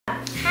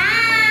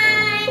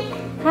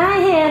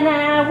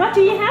Hannah, what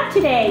do you have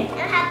today?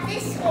 I have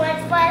this one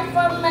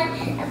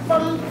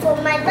for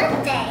my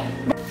birthday.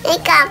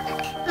 Pick up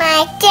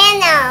my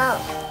channel.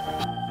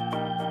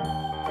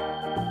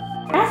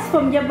 That's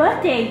from your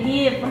birthday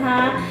gift,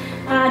 huh?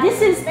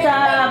 This is the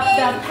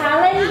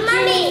palette.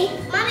 Mommy,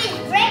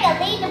 break a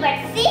little bit,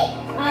 see?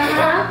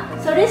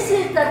 So this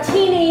is the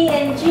Teenie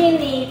and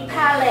Genie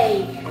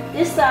palette.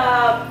 This is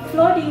the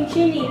floating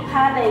Genie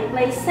palette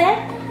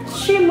playset,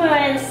 shimmer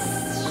and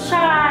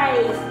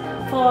shine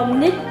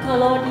from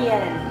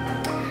Nickelodeon.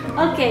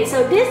 Okay,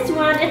 so this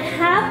one it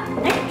has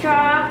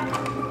extra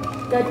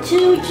the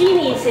 2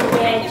 genies in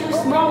there, 2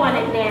 small one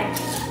in there.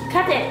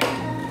 Cut it.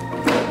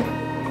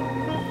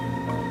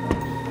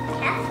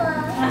 Careful.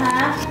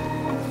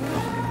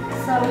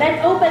 So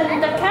let's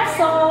open the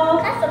castle.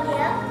 Cut from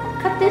here.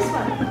 Cut this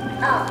one.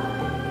 Oh,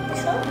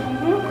 this one?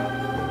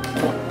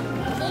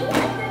 See, I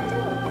can do.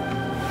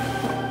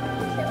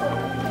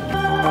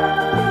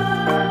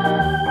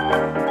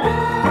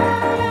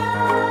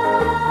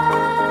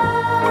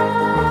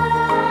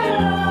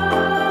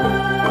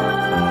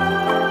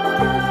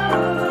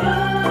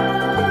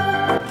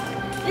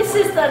 This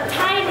is the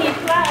tiny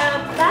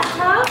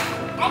bathtub.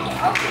 I can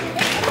open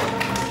this one.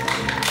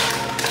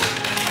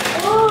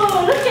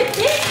 Oh, look at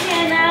this,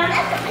 Hannah.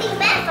 That's a pink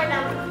bed for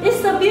them.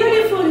 It's a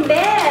beautiful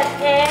bed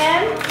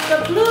and the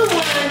blue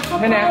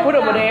one. Hannah, put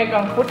over there,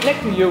 put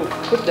next to you.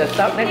 Put the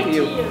stuff next to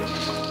you.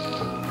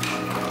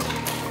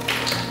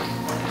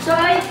 So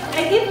I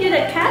give you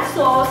the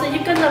castle, so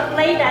you're gonna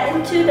play that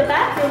into the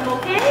bathroom,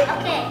 okay?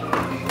 Okay.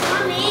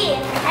 Mommy,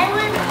 I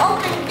will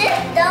open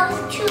those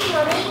 2,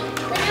 Mommy.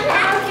 We don't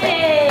have to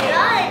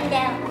draw in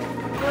them.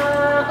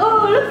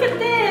 Oh, look at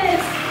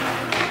this.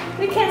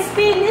 We can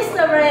spin this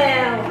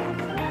around.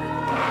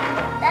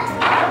 That's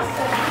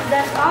awesome.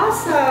 That's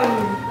awesome.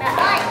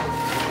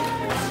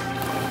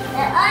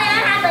 I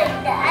have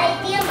the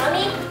idea,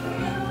 Mommy.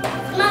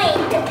 Mommy,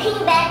 the pink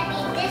bed be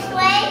this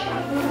way,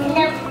 and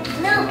the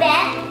blue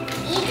bed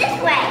be this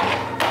way.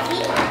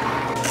 See?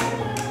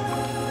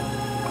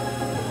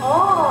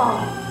 Oh.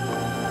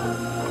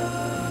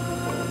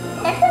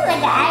 This is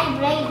like an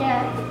elevator.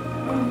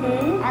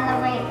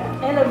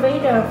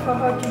 Elevator for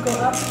her to go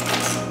up.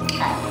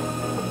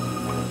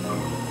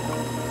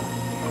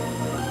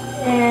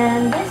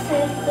 And this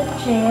is the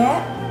chair.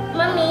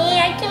 Mommy,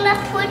 I cannot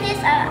put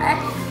this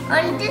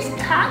on this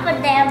top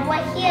of them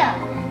right here.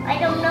 I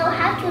don't know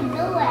how to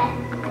do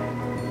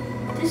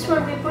it. This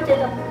one we put it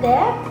up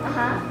there.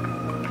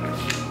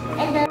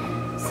 And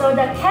So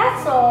the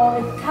castle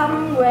it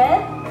comes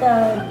with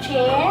the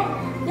chair.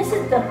 This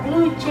is the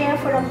blue chair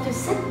for them to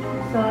sit.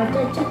 So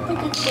they just put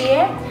the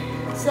chair.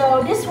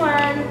 So this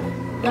one,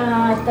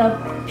 the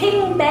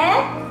pink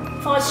bed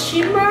for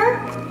Shimmer.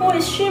 Who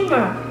is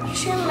Shimmer?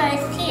 Shimmer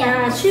is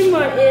here.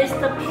 Shimmer is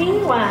the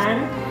pink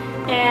one,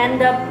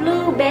 and the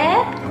blue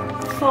bed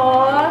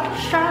for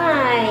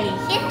Shine.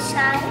 Here's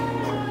Shine.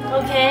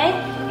 Okay,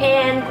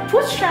 and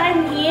put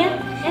Shine here.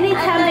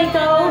 Anytime they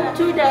go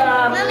to the.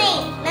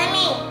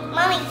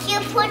 Mommy, you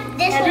put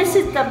this And one. this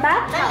is the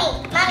bathtub.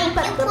 Mommy,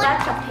 Put you the put.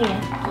 bathtub here.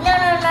 No,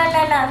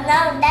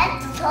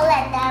 that's the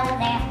toilet down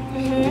there.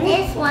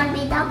 This one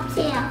is up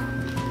here.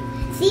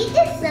 See,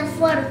 this is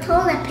for the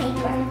toilet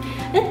paper.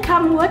 It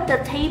comes with the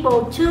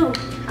table too.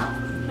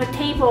 A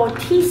table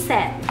tea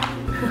set.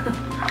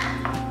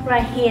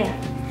 Right here.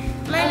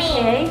 Mommy.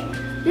 Okay.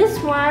 This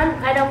one,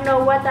 I don't know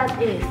what that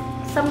is.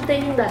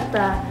 Something that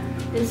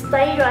it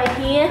stay right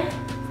here,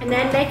 and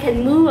then they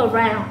can move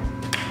around.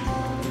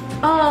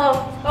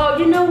 Oh,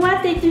 you know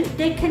what they do?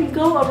 They can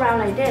go around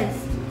like this.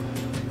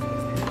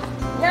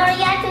 No,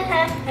 you have to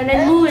have. And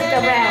then move it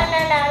around. No,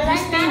 You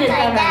that's spin not it like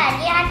around. that.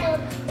 You have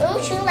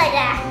to shoot like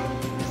that.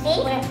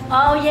 See?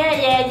 Oh yeah.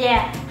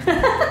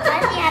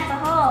 Once you have the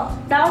hole.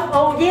 Down.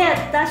 Oh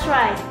yeah, that's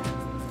right.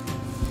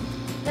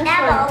 That's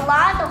Now right. a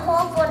lot of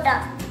hole for the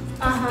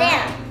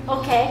stand.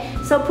 Okay,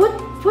 so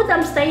put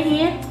them stay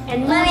here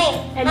and move.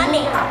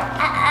 Mommy,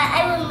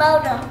 I will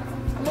move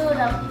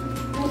them.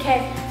 Okay,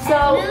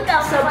 so move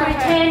them for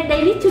pretend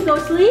they need to go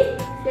sleep.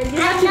 Then you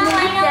have to move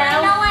it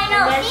down, I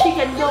know. and then See? she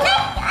can go up.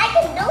 I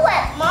can do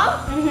it, Mom.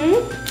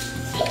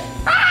 See?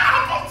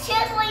 The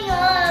chair going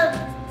up.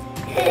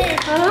 The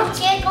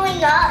chair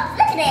going up.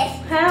 Look at this.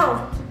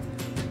 How?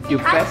 You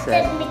press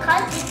it.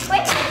 Because it's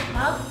quicker,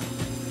 Mom.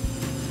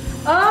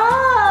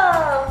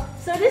 Oh,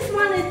 so this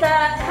one is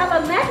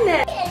have a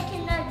magnet. I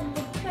cannot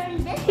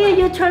turn this Here, one.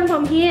 you turn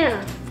from here.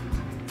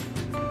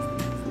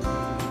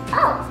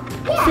 Oh,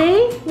 yeah. See,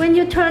 when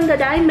you turn the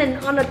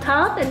diamond on the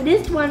top, and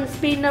this one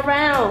spin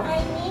around.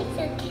 I need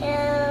to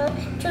go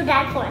to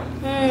that one.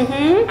 And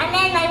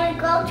then I will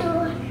go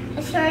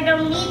to, so I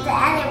don't need the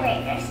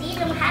elevator. So you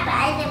don't have an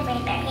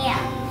elevator here.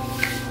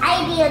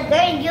 I be a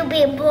girl, you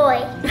be a boy.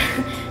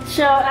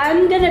 So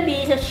I'm gonna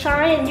be the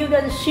Shine and you're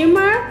gonna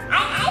Shimmer. I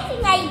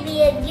think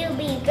you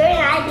be a girl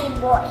and I be a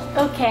boy.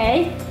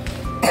 Okay.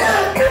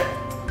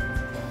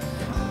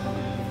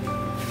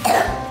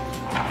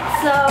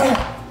 So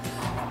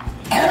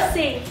let's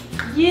see.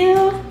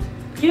 You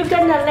You're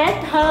gonna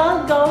let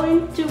her go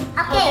into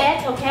her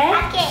bed, okay?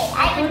 Okay,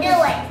 I can do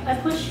it. I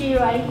put she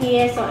right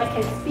here so I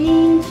can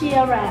spin she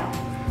around.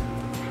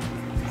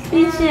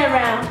 Spin she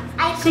around.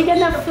 She's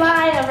gonna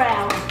fly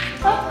around.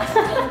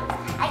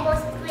 I go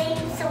spin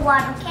some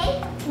water,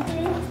 okay?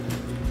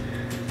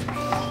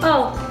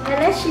 Oh, and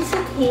let she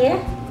sit here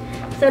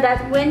so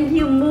that when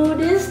you move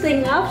this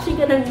thing up, she's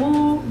gonna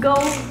go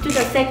to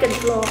the second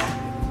floor.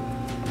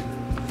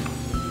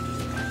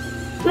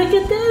 Look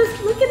at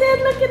this, look at it,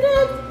 look at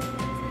it.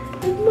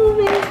 It's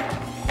moving.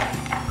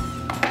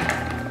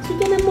 She's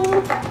gonna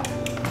move.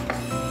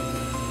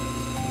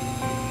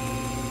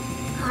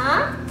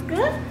 Huh?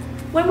 Good.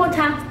 One more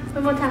time,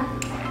 one more time.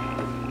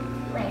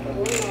 Wait a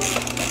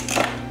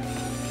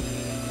minute.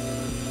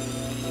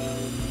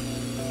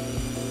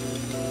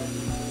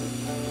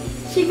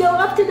 She go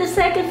up to the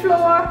second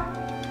floor.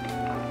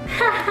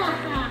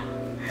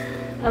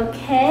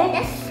 Okay.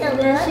 That's so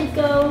Then good. she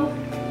go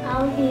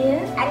out here.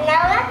 And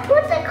now let's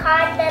put the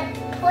card that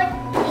put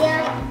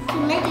here to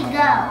make it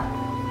go.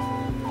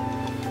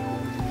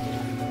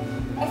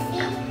 Let's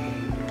see.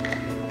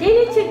 They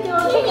need to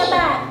go take a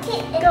bath.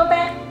 Go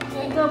back.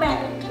 Go back.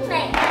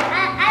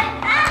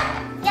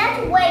 You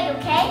have to wait,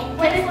 okay?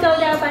 Let it go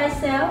down by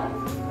itself.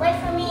 Wait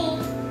for me.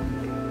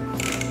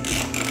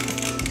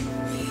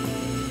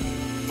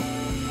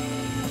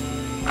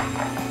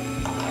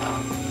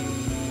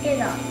 Here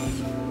you go.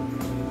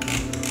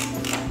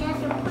 You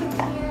have to put it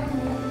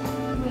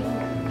here.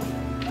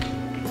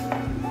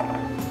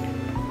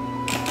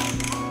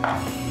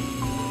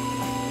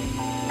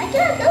 I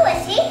can't do it,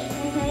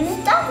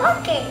 see? Stop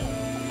working.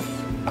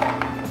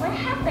 What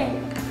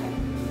happened?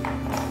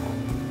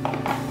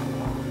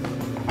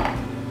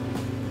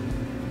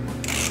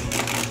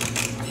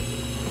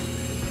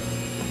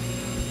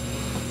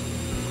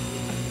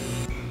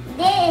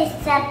 This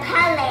is a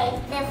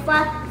palette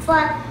for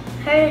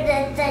her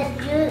and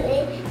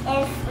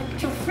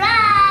to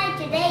fly.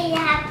 Today you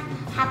have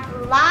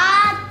a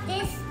lot.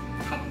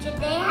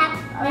 Today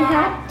We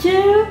have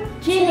two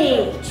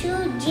Genie.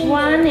 two Genie.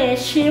 One is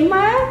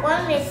Shimmer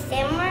One is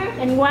Shimmer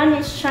and one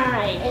is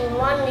Shine. and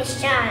one is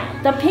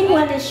Shine. The pink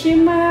one is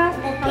Shimmer.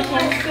 The pink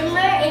one is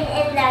Shimmer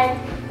and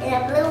the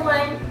blue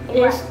one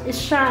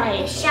Is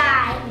Shine. is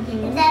Shine.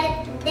 And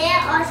then they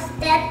are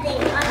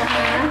standing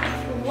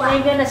on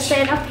You're gonna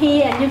stand up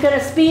here and you're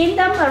gonna spin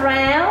them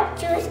around.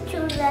 choose to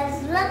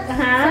look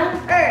Uh-huh.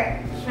 some earth.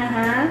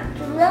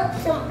 To look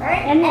some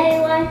earth And-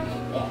 everyone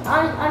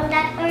on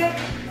that earth.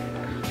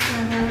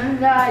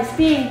 Rồi,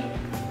 spin.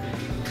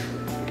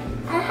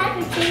 I have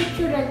to change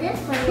to this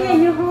one. Here,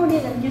 you hold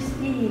it and you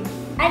spin.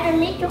 I don't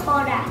need to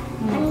hold that.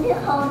 I need to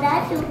hold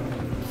that to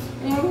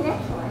spin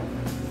this one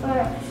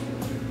first.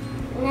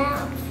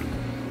 Now,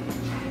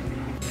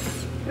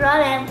 draw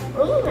them.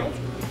 Oh my.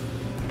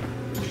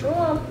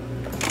 Draw.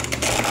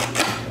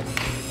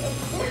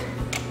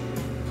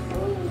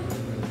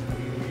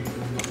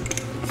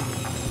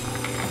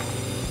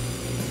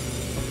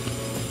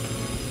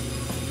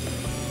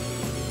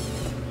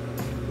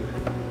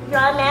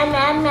 Rồi mẹ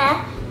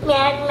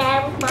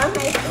bỏ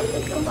này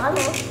xuống, con bỏ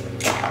này.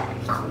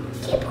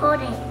 Keep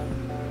holding.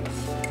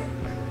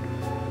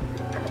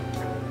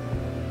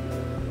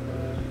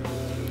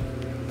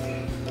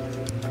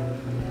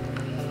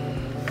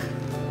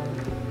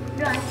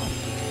 Rồi.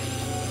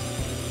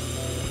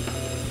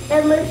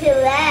 Em muốn chịu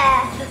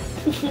ba.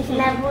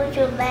 Mẹ muốn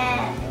chịu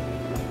ba.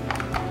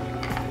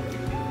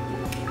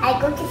 I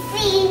go to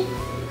see.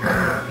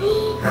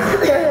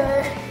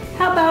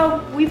 How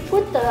about we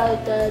put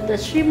the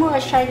Shimmer or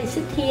Shiny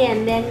sit here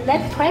and then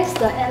let's press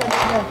the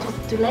elevator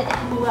to let it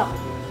move up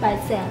by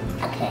itself.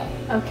 Okay.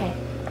 Okay.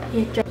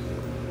 Here,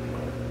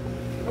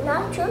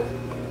 Not true.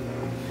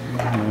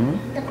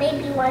 The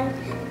baby one,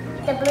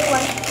 the blue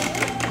one.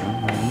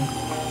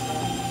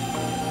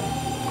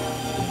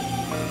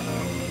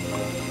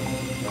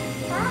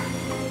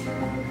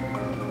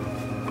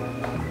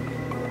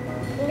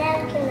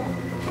 Now we can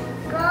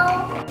go.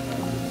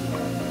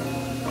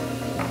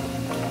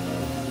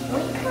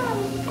 We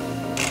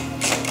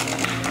come.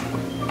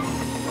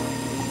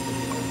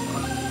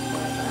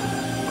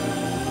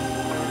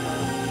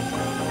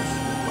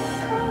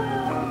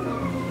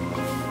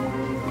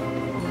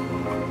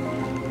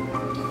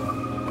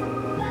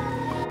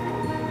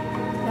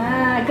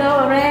 Go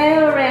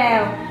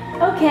around.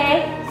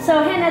 Okay.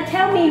 So Hannah,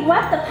 tell me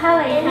what the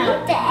palette You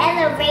has. need the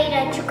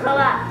elevator to go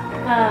up.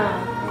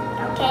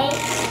 Okay.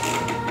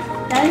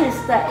 That is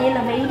the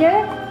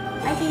elevator.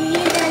 I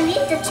can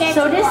need the chair.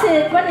 So to this walk.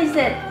 is, what is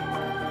it?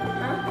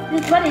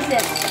 What is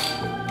it?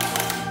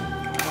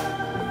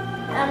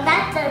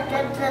 That's the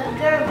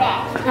girl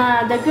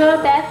bed. The girl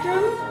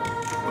bathroom.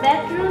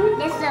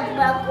 This is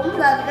cũng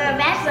the girl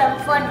bathroom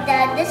for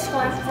this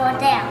one for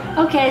them.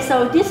 Okay,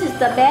 so this is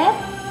the bed.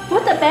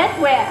 Put the bed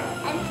where?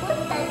 And put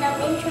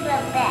them into the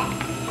bed.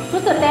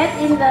 Put the bed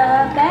in the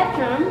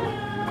bedroom.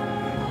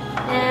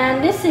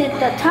 And this is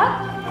the top.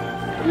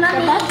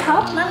 Mommy,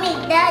 bathtub? Mommy,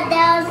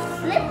 they're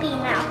sleeping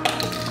now.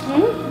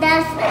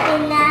 They're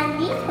sleeping now.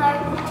 Leave her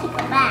to take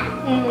a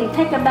bath.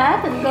 Take a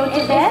bath and go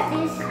to bed.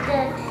 This is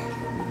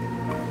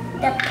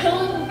the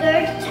pink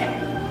girl's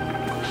turn.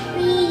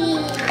 We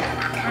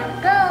can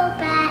go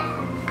back.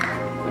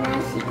 Now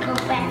she go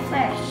back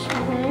first.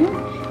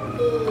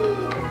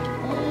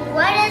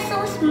 Why is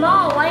so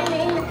small? Why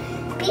in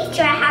the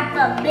picture have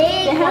a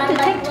big They have one?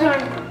 to take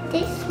turn.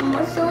 This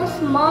so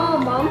small,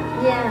 Mom.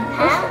 Yeah.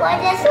 Huh? Why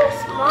is so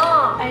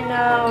small? I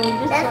know.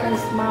 This one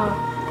is small.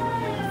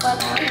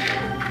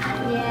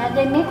 Yeah,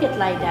 they make it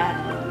like that.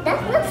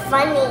 That's not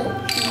funny.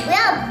 We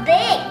are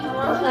big.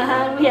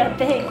 We are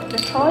big. The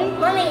toy?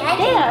 Mommy,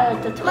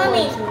 The toys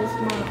Mommy. are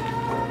small.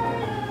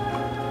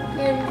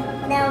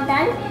 Now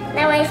done.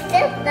 Now I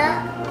set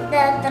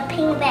the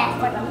pink bag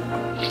for them.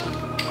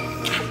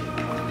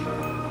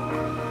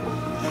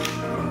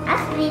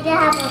 Actually, they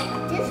have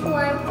this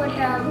one for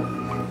them.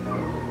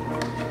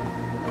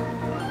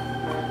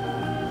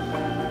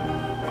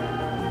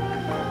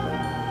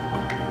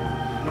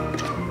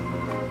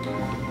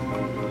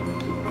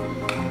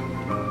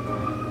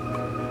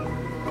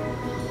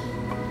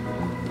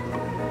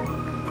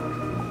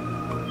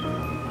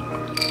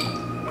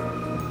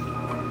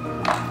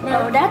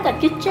 No, that's the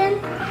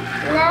kitchen.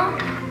 No,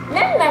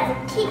 not like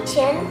the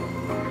kitchen.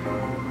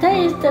 That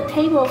is the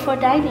table for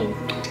dining.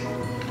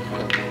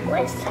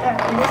 Where's her?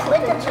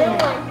 Where's the blue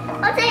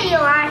one? Oh, there you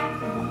are.